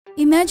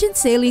Imagine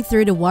sailing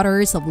through the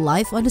waters of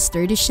life on a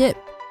sturdy ship,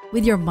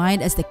 with your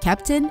mind as the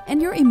captain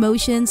and your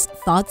emotions,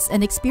 thoughts,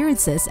 and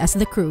experiences as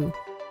the crew.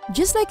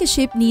 Just like a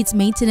ship needs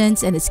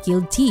maintenance and a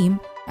skilled team,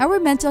 our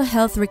mental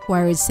health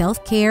requires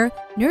self-care,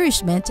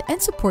 nourishment, and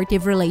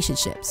supportive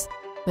relationships.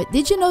 But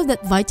did you know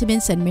that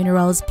vitamins and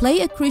minerals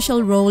play a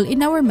crucial role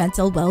in our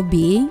mental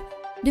well-being?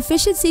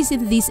 Deficiencies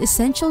in these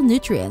essential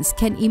nutrients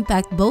can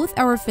impact both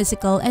our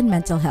physical and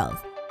mental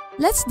health.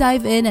 Let's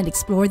dive in and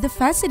explore the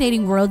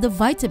fascinating world of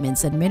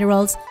vitamins and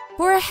minerals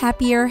for a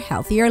happier,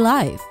 healthier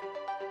life.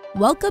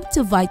 Welcome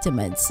to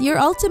Vitamins, your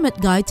ultimate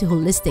guide to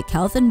holistic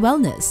health and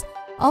wellness,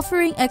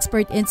 offering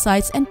expert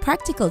insights and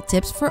practical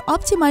tips for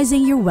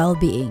optimizing your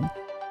well-being.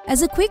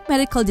 As a quick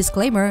medical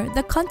disclaimer,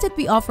 the content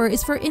we offer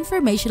is for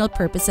informational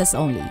purposes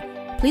only.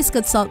 Please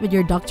consult with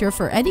your doctor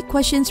for any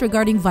questions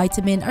regarding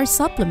vitamin or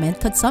supplement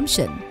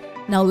consumption.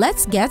 Now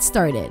let's get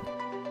started.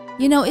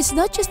 You know, it's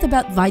not just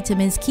about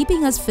vitamins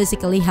keeping us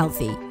physically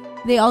healthy.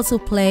 They also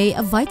play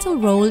a vital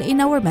role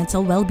in our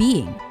mental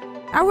well-being.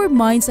 Our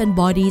minds and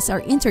bodies are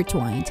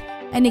intertwined,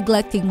 and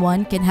neglecting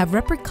one can have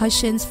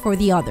repercussions for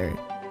the other.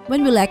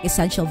 When we lack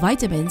essential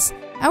vitamins,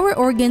 our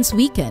organs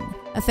weaken,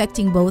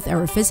 affecting both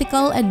our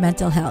physical and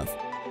mental health.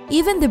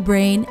 Even the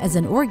brain, as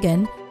an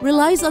organ,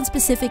 relies on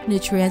specific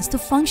nutrients to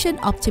function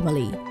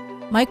optimally.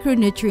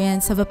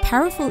 Micronutrients have a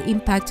powerful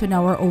impact on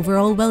our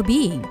overall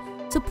well-being,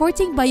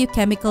 supporting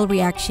biochemical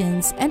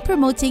reactions and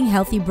promoting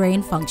healthy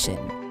brain function.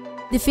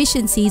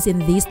 Deficiencies in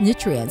these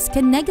nutrients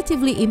can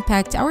negatively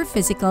impact our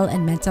physical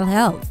and mental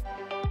health.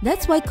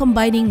 That's why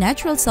combining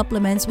natural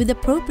supplements with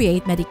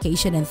appropriate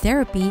medication and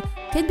therapy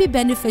can be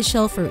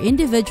beneficial for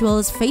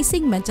individuals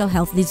facing mental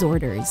health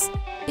disorders.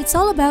 It's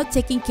all about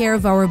taking care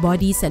of our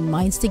bodies and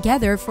minds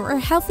together for a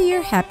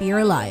healthier,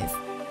 happier life.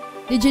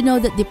 Did you know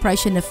that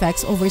depression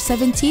affects over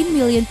 17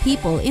 million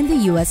people in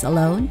the US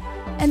alone?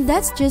 And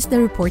that's just the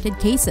reported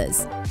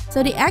cases.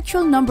 So the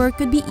actual number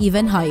could be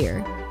even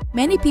higher.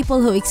 Many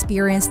people who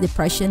experience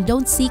depression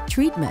don't seek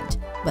treatment,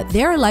 but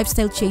there are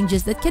lifestyle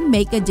changes that can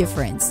make a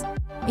difference.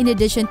 In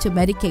addition to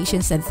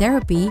medications and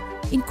therapy,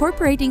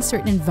 incorporating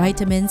certain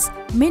vitamins,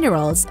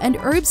 minerals, and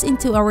herbs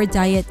into our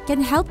diet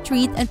can help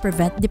treat and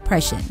prevent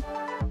depression.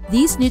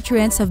 These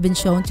nutrients have been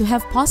shown to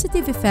have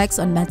positive effects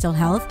on mental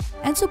health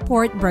and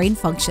support brain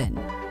function.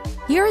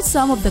 Here are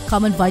some of the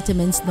common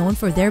vitamins known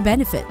for their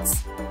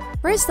benefits.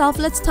 First off,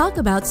 let's talk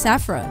about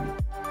saffron.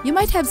 You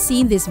might have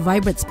seen this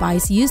vibrant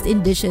spice used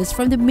in dishes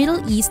from the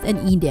Middle East and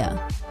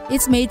India.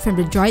 It's made from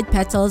the dried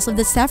petals of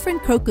the saffron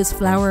crocus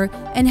flower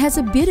and has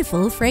a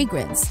beautiful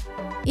fragrance.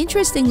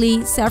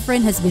 Interestingly,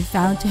 saffron has been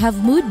found to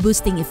have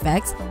mood-boosting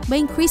effects by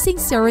increasing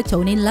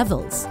serotonin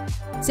levels.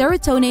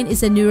 Serotonin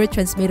is a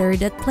neurotransmitter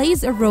that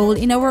plays a role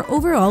in our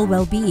overall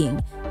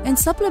well-being, and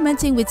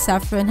supplementing with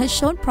saffron has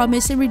shown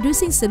promise in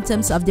reducing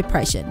symptoms of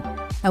depression.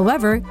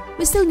 However,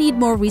 we still need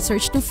more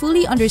research to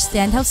fully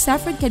understand how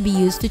saffron can be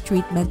used to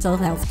treat mental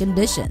health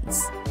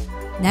conditions.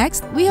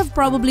 Next, we have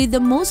probably the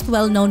most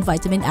well-known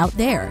vitamin out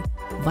there,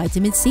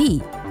 vitamin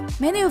C.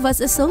 Many of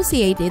us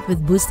associate it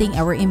with boosting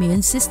our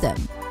immune system.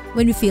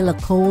 When we feel a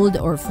cold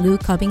or flu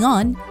coming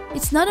on,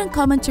 it's not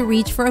uncommon to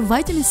reach for a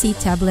vitamin C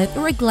tablet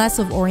or a glass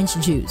of orange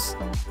juice.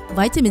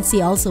 Vitamin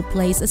C also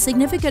plays a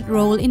significant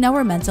role in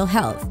our mental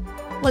health.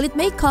 While it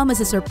may come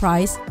as a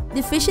surprise,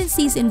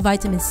 deficiencies in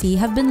vitamin C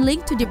have been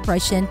linked to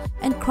depression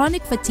and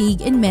chronic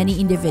fatigue in many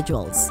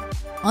individuals.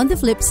 On the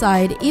flip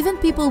side, even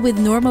people with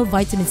normal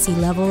vitamin C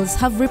levels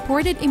have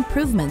reported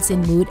improvements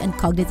in mood and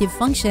cognitive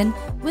function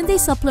when they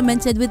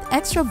supplemented with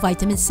extra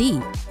vitamin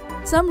C.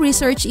 Some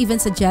research even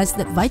suggests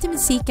that vitamin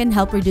C can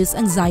help reduce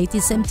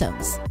anxiety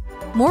symptoms.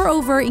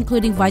 Moreover,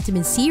 including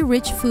vitamin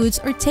C-rich foods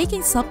or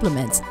taking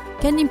supplements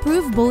can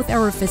improve both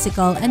our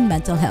physical and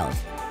mental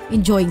health.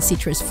 Enjoying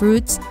citrus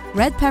fruits,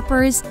 red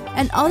peppers,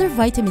 and other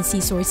vitamin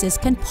C sources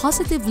can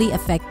positively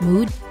affect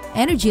mood,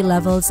 energy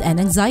levels, and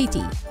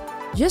anxiety.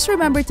 Just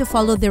remember to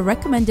follow the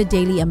recommended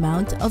daily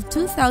amount of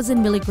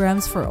 2,000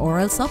 milligrams for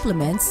oral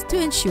supplements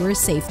to ensure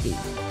safety.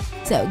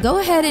 So go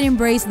ahead and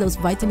embrace those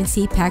vitamin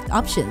C-packed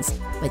options,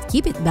 but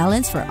keep it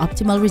balanced for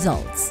optimal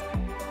results.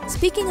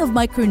 Speaking of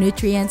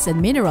micronutrients and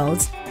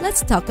minerals,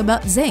 let's talk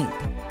about zinc.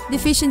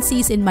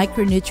 Deficiencies in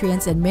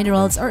micronutrients and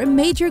minerals are a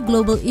major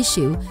global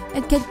issue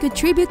and can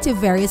contribute to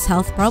various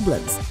health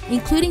problems,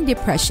 including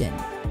depression.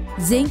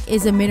 Zinc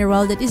is a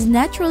mineral that is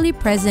naturally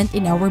present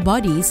in our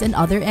bodies and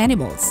other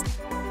animals.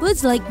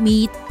 Foods like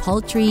meat,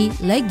 poultry,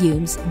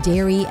 legumes,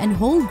 dairy, and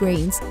whole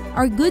grains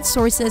are good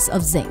sources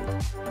of zinc.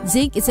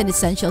 Zinc is an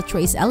essential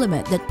trace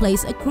element that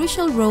plays a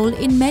crucial role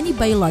in many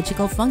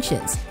biological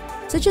functions,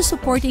 such as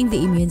supporting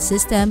the immune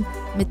system,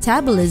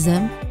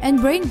 metabolism,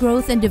 and brain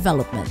growth and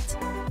development.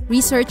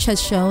 Research has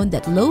shown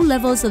that low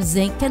levels of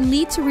zinc can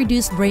lead to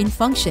reduced brain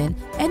function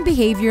and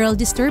behavioral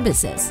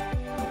disturbances.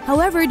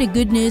 However, the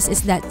good news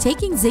is that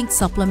taking zinc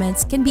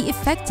supplements can be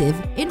effective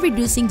in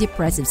reducing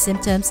depressive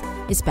symptoms,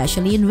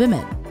 especially in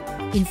women.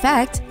 In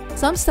fact,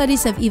 some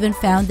studies have even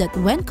found that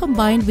when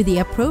combined with the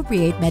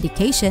appropriate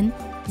medication,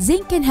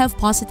 zinc can have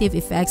positive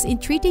effects in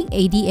treating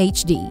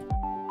ADHD.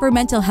 For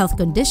mental health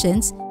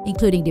conditions,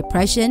 including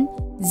depression,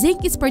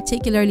 Zinc is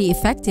particularly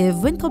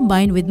effective when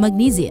combined with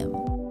magnesium.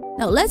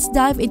 Now let's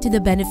dive into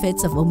the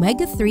benefits of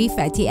omega-3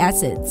 fatty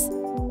acids.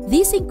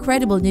 These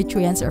incredible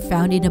nutrients are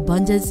found in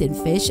abundance in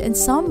fish and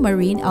some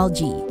marine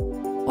algae.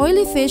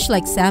 Oily fish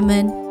like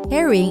salmon,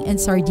 herring, and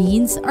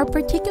sardines are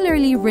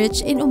particularly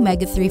rich in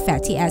omega-3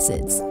 fatty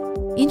acids.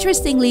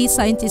 Interestingly,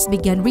 scientists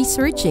began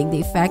researching the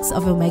effects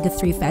of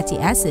omega-3 fatty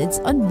acids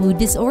on mood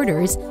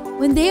disorders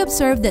when they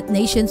observed that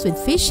nations with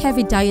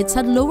fish-heavy diets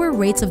had lower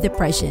rates of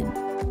depression.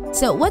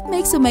 So what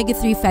makes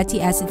omega-3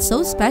 fatty acids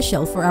so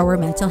special for our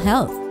mental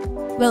health?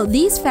 Well,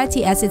 these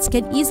fatty acids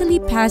can easily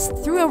pass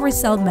through our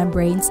cell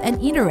membranes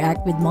and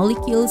interact with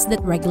molecules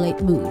that regulate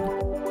mood.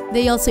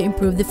 They also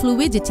improve the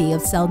fluidity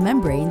of cell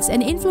membranes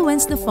and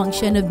influence the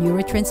function of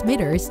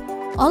neurotransmitters,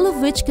 all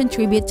of which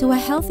contribute to a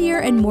healthier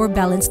and more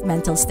balanced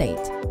mental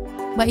state.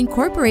 By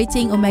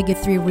incorporating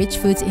omega-3 rich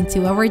foods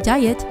into our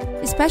diet,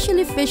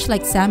 especially fish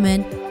like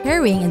salmon,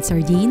 herring, and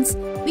sardines,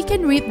 we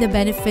can reap the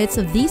benefits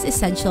of these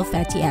essential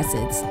fatty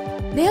acids.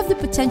 They have the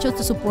potential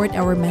to support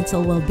our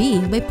mental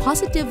well-being by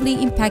positively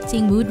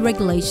impacting mood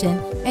regulation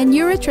and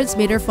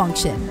neurotransmitter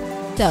function.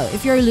 So,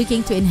 if you're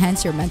looking to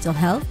enhance your mental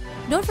health,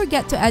 don't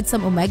forget to add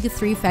some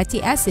omega-3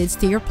 fatty acids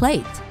to your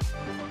plate.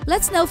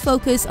 Let's now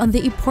focus on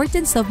the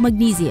importance of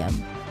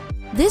magnesium.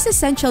 This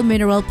essential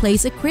mineral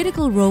plays a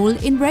critical role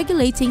in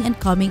regulating and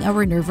calming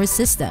our nervous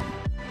system.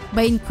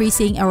 By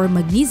increasing our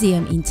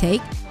magnesium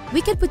intake,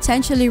 we can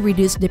potentially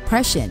reduce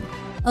depression,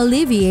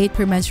 alleviate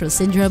premenstrual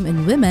syndrome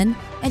in women,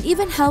 and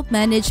even help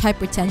manage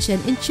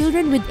hypertension in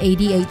children with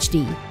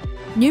ADHD.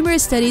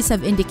 Numerous studies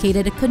have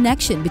indicated a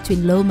connection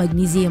between low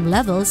magnesium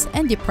levels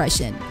and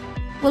depression.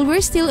 While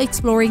we're still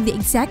exploring the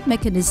exact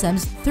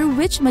mechanisms through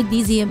which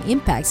magnesium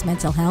impacts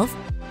mental health,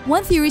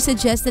 one theory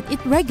suggests that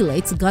it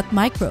regulates gut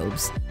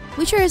microbes,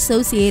 which are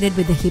associated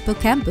with the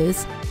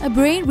hippocampus, a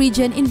brain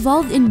region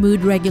involved in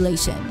mood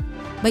regulation.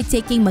 By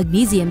taking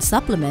magnesium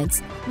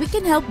supplements, we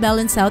can help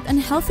balance out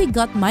unhealthy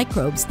gut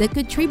microbes that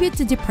contribute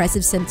to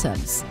depressive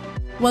symptoms.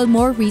 While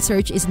more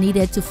research is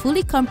needed to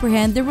fully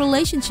comprehend the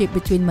relationship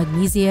between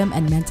magnesium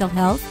and mental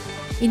health,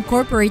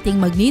 incorporating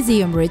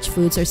magnesium-rich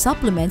foods or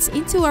supplements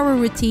into our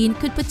routine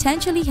could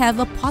potentially have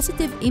a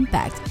positive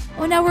impact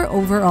on our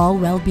overall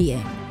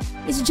well-being.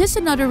 It's just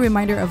another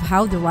reminder of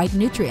how the right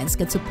nutrients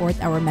can support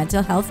our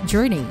mental health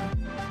journey.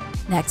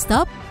 Next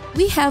up,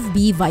 we have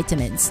B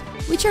vitamins,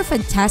 which are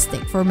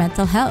fantastic for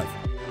mental health,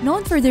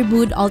 known for their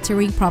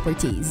mood-altering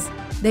properties.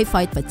 They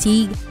fight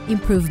fatigue,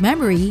 improve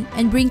memory,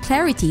 and bring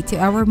clarity to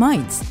our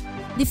minds.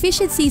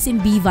 Deficiencies in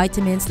B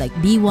vitamins like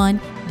B1,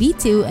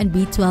 B2, and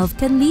B12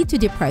 can lead to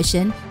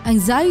depression,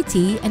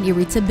 anxiety, and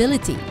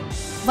irritability.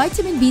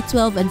 Vitamin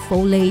B12 and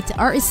folate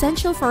are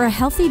essential for a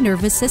healthy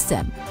nervous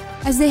system,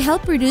 as they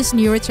help produce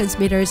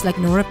neurotransmitters like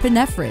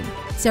norepinephrine,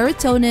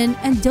 serotonin,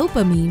 and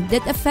dopamine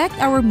that affect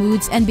our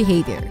moods and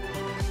behavior.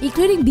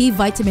 Including B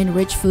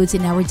vitamin-rich foods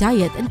in our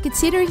diet and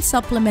considering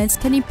supplements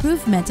can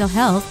improve mental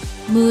health,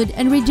 mood,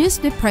 and reduce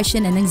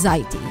depression and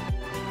anxiety.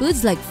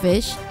 Foods like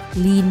fish,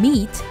 lean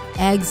meat,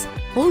 eggs,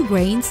 whole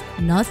grains,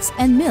 nuts,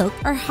 and milk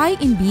are high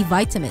in B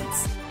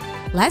vitamins.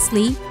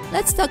 Lastly,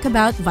 let's talk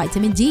about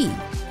vitamin D,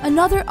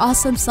 another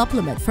awesome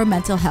supplement for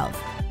mental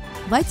health.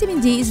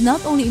 Vitamin D is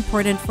not only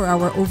important for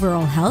our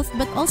overall health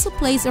but also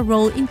plays a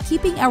role in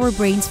keeping our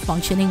brains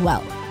functioning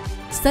well.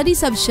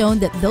 Studies have shown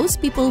that those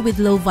people with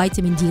low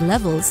vitamin D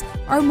levels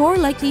are more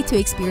likely to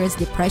experience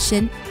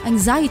depression,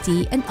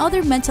 anxiety, and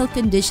other mental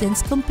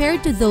conditions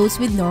compared to those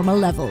with normal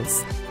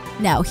levels.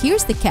 Now,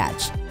 here's the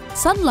catch.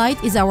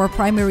 Sunlight is our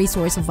primary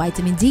source of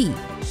vitamin D.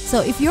 So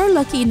if you're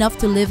lucky enough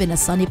to live in a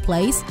sunny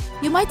place,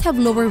 you might have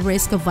lower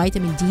risk of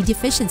vitamin D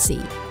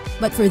deficiency.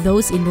 But for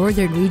those in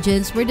northern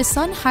regions where the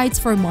sun hides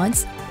for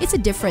months, it's a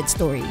different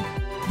story.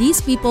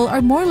 These people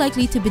are more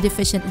likely to be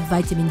deficient in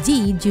vitamin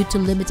D due to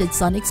limited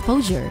sun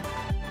exposure.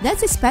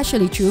 That's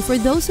especially true for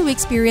those who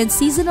experience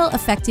seasonal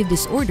affective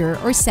disorder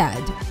or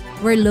SAD,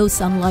 where low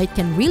sunlight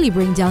can really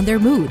bring down their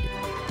mood.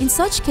 In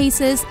such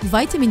cases,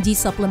 vitamin D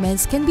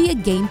supplements can be a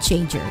game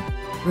changer.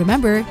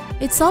 Remember,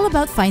 it's all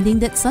about finding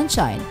that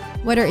sunshine,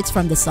 whether it's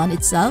from the sun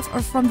itself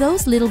or from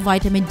those little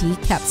vitamin D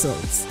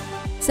capsules.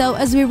 So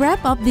as we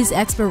wrap up this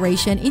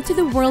exploration into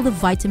the world of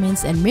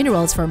vitamins and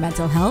minerals for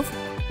mental health,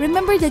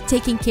 remember that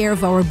taking care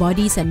of our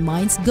bodies and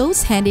minds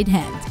goes hand in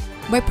hand.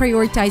 By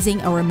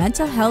prioritizing our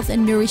mental health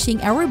and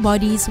nourishing our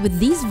bodies with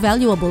these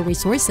valuable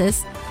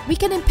resources, we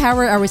can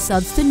empower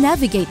ourselves to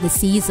navigate the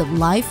seas of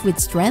life with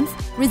strength,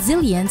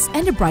 resilience,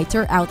 and a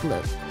brighter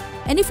outlook.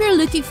 And if you're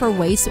looking for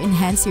ways to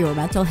enhance your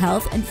mental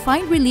health and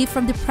find relief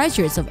from the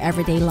pressures of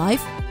everyday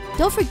life,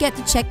 don't forget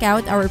to check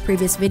out our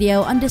previous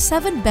video on the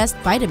 7 best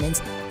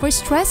vitamins for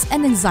stress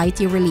and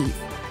anxiety relief.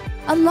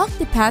 Unlock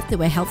the path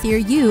to a healthier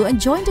you and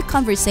join the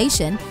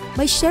conversation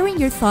by sharing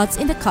your thoughts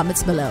in the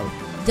comments below.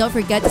 Don't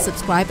forget to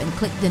subscribe and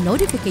click the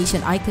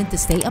notification icon to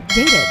stay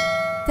updated.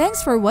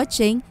 Thanks for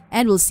watching,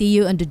 and we'll see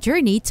you on the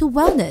journey to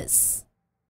wellness.